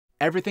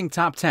Everything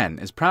Top 10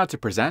 is proud to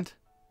present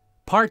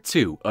Part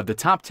 2 of the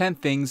Top 10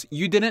 Things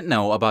You Didn't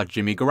Know About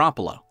Jimmy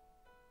Garoppolo.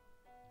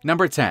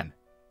 Number 10.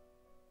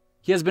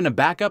 He has been a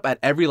backup at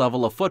every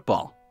level of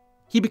football.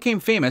 He became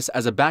famous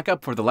as a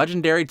backup for the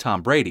legendary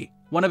Tom Brady,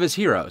 one of his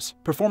heroes,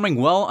 performing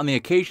well on the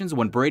occasions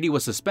when Brady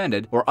was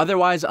suspended or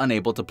otherwise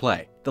unable to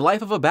play. The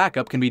life of a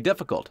backup can be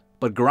difficult,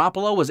 but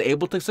Garoppolo was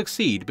able to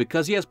succeed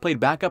because he has played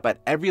backup at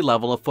every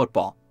level of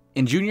football.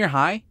 In junior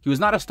high, he was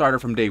not a starter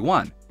from day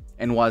one,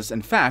 and was,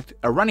 in fact,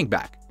 a running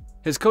back.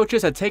 His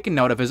coaches had taken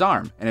note of his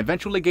arm and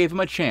eventually gave him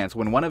a chance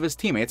when one of his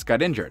teammates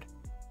got injured.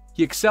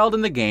 He excelled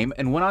in the game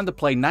and went on to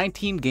play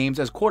 19 games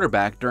as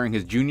quarterback during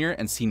his junior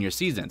and senior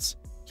seasons.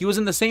 He was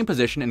in the same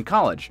position in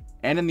college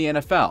and in the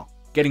NFL,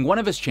 getting one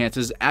of his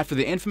chances after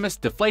the infamous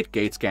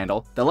Deflategate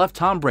scandal that left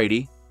Tom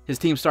Brady, his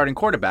team's starting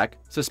quarterback,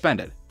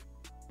 suspended.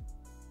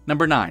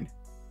 Number 9.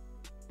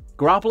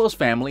 Garoppolo's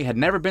family had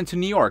never been to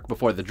New York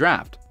before the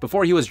draft.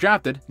 Before he was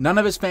drafted, none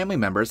of his family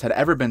members had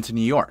ever been to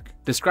New York.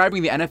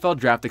 Describing the NFL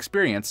draft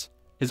experience,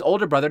 his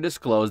older brother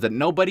disclosed that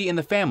nobody in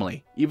the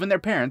family, even their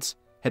parents,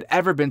 had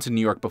ever been to New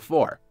York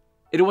before.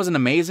 It was an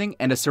amazing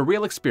and a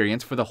surreal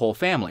experience for the whole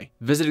family,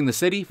 visiting the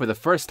city for the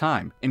first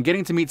time and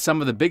getting to meet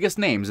some of the biggest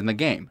names in the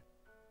game.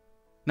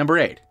 Number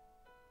 8.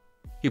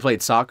 He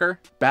played soccer,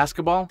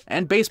 basketball,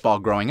 and baseball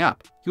growing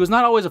up. He was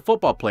not always a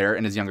football player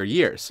in his younger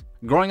years.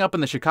 Growing up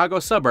in the Chicago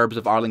suburbs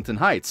of Arlington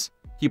Heights,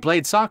 he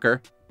played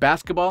soccer,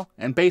 basketball,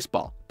 and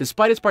baseball.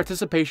 Despite his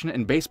participation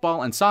in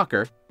baseball and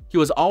soccer, he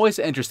was always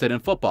interested in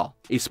football,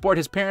 a sport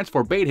his parents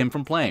forbade him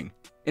from playing.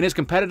 In his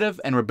competitive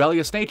and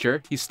rebellious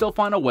nature, he still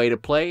found a way to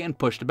play and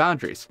push the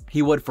boundaries.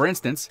 He would, for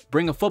instance,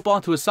 bring a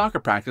football to his soccer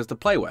practice to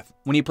play with.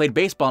 When he played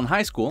baseball in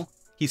high school,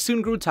 he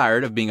soon grew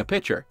tired of being a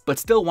pitcher, but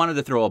still wanted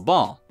to throw a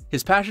ball.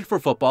 His passion for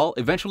football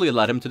eventually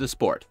led him to the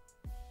sport.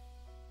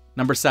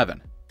 Number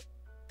 7.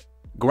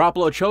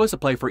 Garoppolo chose to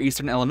play for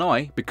Eastern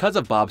Illinois because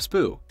of Bob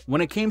Spoo.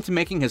 When it came to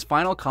making his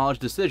final college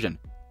decision,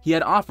 he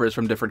had offers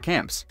from different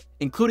camps,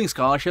 including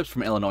scholarships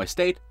from Illinois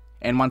State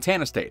and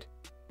Montana State.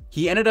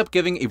 He ended up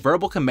giving a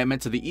verbal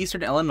commitment to the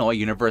Eastern Illinois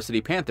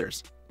University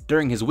Panthers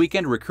during his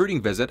weekend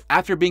recruiting visit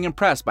after being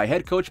impressed by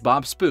head coach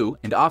Bob Spoo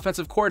and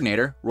offensive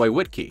coordinator Roy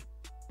Whitkey.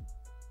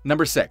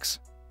 Number 6.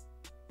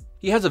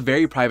 He has a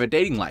very private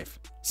dating life.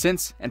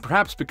 Since, and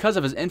perhaps because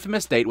of his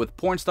infamous date with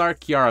porn star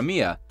Kiara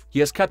Mia, he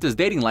has kept his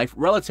dating life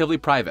relatively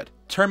private,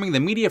 terming the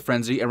media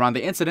frenzy around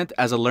the incident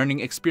as a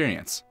learning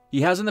experience. He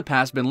has in the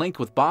past been linked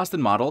with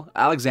Boston model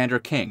Alexandra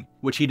King,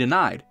 which he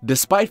denied,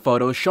 despite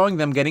photos showing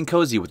them getting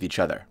cozy with each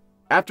other.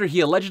 After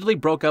he allegedly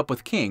broke up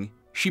with King,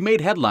 she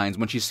made headlines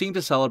when she seemed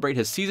to celebrate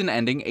his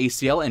season-ending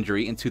ACL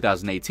injury in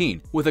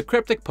 2018, with a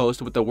cryptic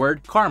post with the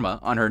word karma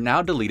on her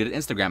now-deleted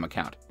Instagram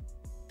account.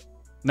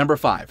 Number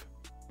 5.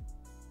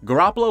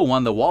 Garoppolo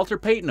won the Walter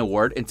Payton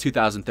Award in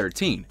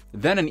 2013.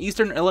 Then an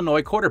Eastern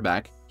Illinois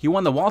quarterback, he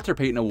won the Walter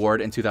Payton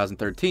Award in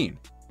 2013.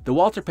 The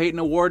Walter Payton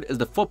Award is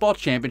the football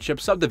championship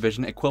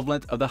subdivision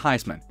equivalent of the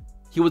Heisman.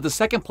 He was the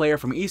second player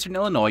from Eastern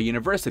Illinois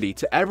University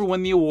to ever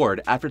win the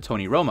award after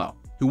Tony Romo,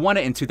 who won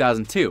it in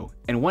 2002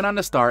 and went on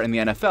to star in the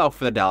NFL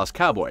for the Dallas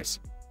Cowboys.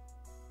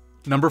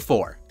 Number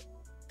 4.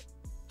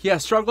 He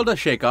has struggled to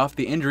shake off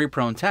the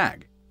injury-prone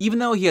tag. Even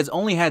though he has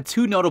only had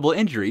 2 notable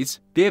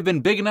injuries, they have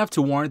been big enough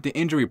to warrant the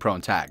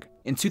injury-prone tag.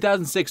 In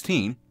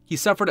 2016, he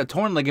suffered a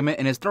torn ligament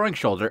in his throwing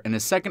shoulder in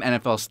his second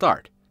NFL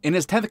start. In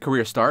his 10th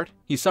career start,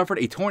 he suffered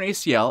a torn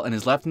ACL in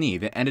his left knee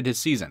that ended his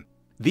season.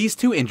 These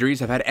 2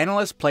 injuries have had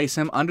analysts place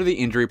him under the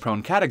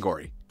injury-prone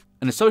category,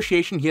 an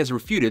association he has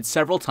refuted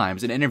several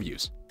times in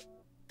interviews.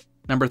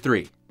 Number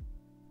 3.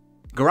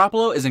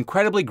 Garoppolo is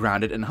incredibly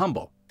grounded and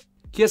humble.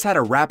 He has had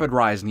a rapid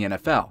rise in the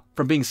NFL,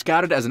 from being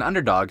scouted as an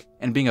underdog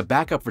and being a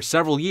backup for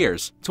several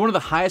years to one of the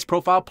highest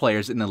profile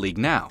players in the league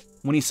now.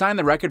 When he signed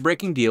the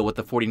record-breaking deal with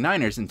the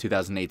 49ers in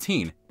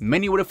 2018,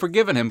 many would have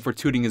forgiven him for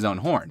tooting his own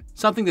horn,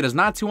 something that is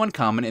not too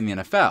uncommon in the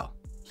NFL.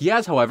 He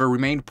has, however,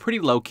 remained pretty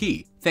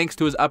low-key, thanks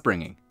to his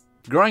upbringing.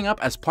 Growing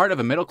up as part of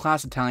a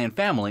middle-class Italian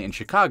family in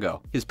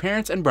Chicago, his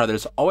parents and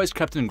brothers always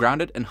kept him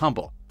grounded and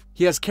humble.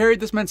 He has carried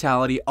this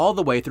mentality all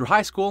the way through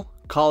high school,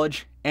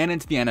 college, and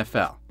into the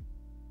NFL.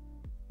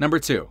 Number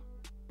 2.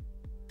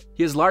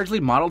 He has largely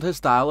modeled his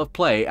style of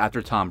play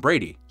after Tom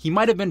Brady. He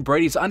might have been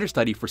Brady's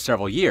understudy for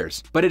several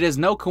years, but it is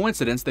no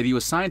coincidence that he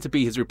was signed to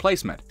be his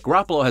replacement.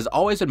 Garoppolo has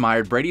always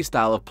admired Brady's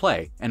style of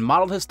play and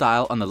modeled his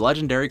style on the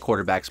legendary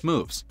quarterback's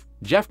moves.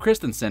 Jeff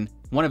Christensen,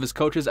 one of his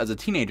coaches as a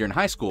teenager in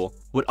high school,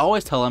 would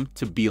always tell him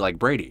to be like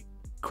Brady.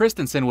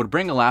 Christensen would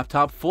bring a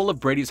laptop full of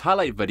Brady's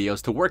highlight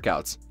videos to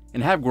workouts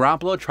and have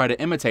Garoppolo try to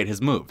imitate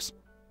his moves.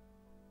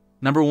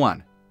 Number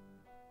 1.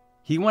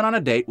 He went on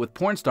a date with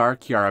porn star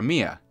Kiara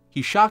Mia.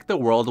 He shocked the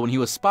world when he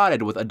was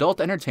spotted with adult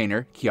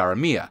entertainer Kiara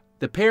Mia.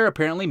 The pair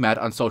apparently met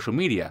on social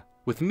media,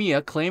 with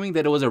Mia claiming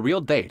that it was a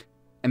real date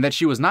and that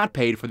she was not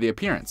paid for the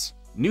appearance.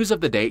 News of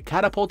the date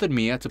catapulted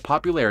Mia to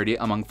popularity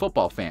among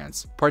football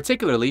fans,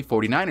 particularly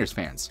 49ers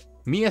fans.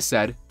 Mia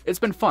said, "It's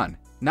been fun.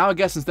 Now I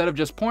guess instead of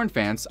just porn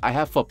fans, I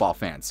have football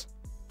fans."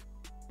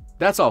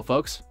 That's all,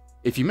 folks.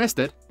 If you missed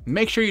it,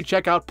 Make sure you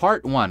check out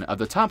part 1 of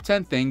the top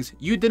 10 things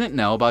you didn't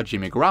know about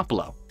Jimmy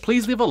Garoppolo.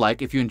 Please leave a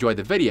like if you enjoyed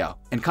the video,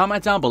 and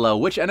comment down below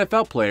which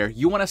NFL player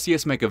you want to see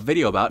us make a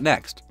video about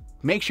next.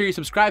 Make sure you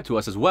subscribe to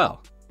us as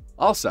well.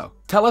 Also,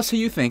 tell us who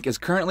you think is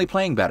currently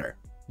playing better,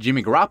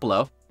 Jimmy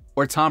Garoppolo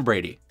or Tom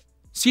Brady.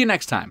 See you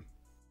next time.